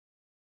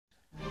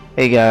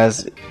Hey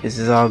guys, this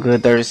is all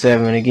good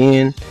 37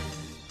 again.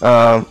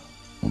 Um,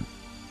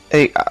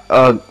 hey,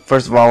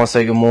 first of all, I want to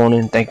say good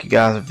morning. Thank you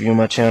guys for viewing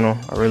my channel.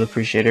 I really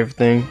appreciate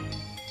everything.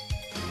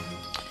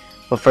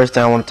 But first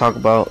thing I want to talk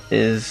about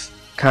is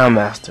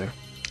Kinemaster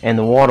and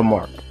the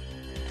Watermark.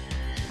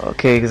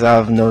 Okay, because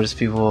I've noticed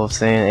people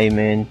saying, "Hey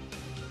man,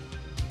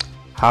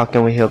 how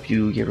can we help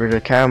you get rid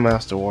of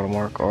Kinemaster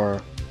Watermark?"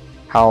 or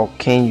 "How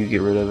can you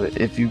get rid of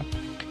it?" If you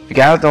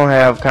guys don't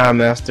have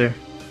Kinemaster,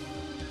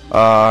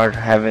 or don't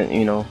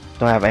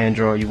have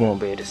Android, you won't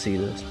be able to see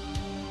this.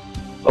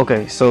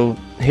 Okay, so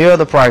here are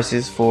the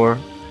prices for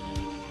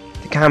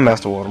the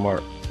Kinemaster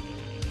Watermark.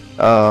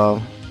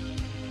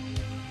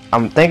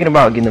 I'm thinking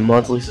about getting a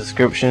monthly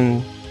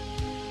subscription,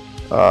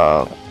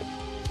 but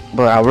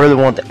I really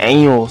want the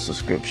annual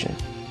subscription,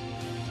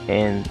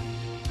 and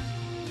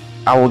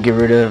I will get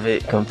rid of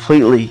it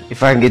completely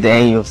if I can get the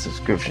annual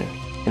subscription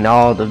and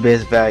all the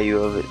best value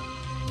of it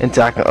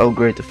until I can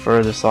upgrade to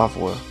further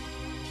software.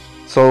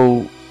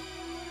 So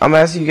I'm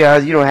asking you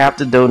guys, you don't have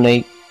to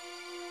donate,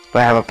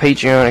 but I have a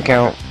Patreon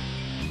account,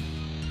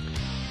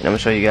 and I'm gonna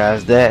show you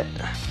guys that.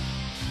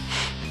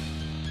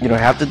 You don't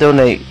have to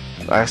donate.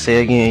 Like I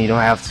say again, you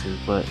don't have to,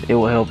 but it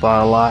will help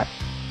out a lot.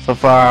 So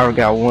far, I've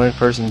got one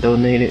person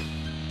donated,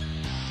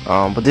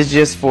 but this is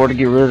just to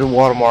get rid of the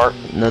watermark,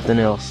 nothing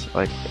else.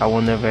 Like, I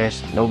will never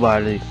ask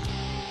nobody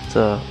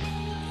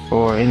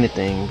for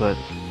anything, but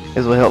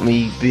this will help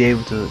me be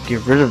able to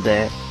get rid of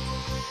that,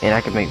 and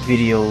I can make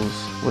videos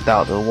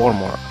without the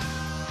watermark.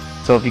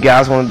 So if you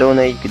guys want to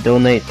donate, you can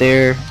donate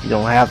there. You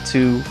don't have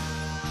to.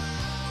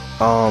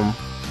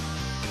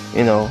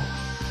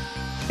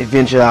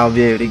 Eventually I'll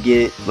be able to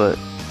get it, but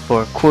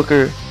for a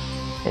quicker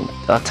and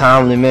a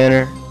timely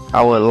manner,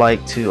 I would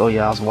like to. Oh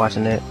yeah, I was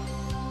watching that.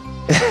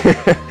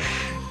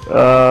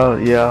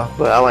 Yeah,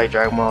 but I like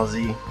Dragon Ball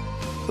Z.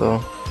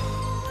 So,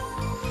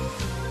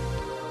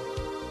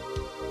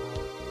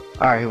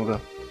 all right, here we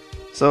go.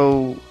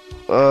 So,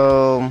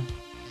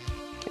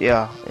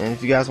 yeah, and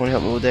if you guys want to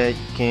help me with that,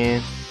 you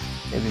can.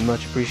 It'd be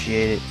much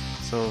appreciated.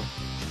 So,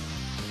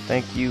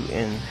 thank you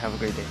and have a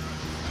great day.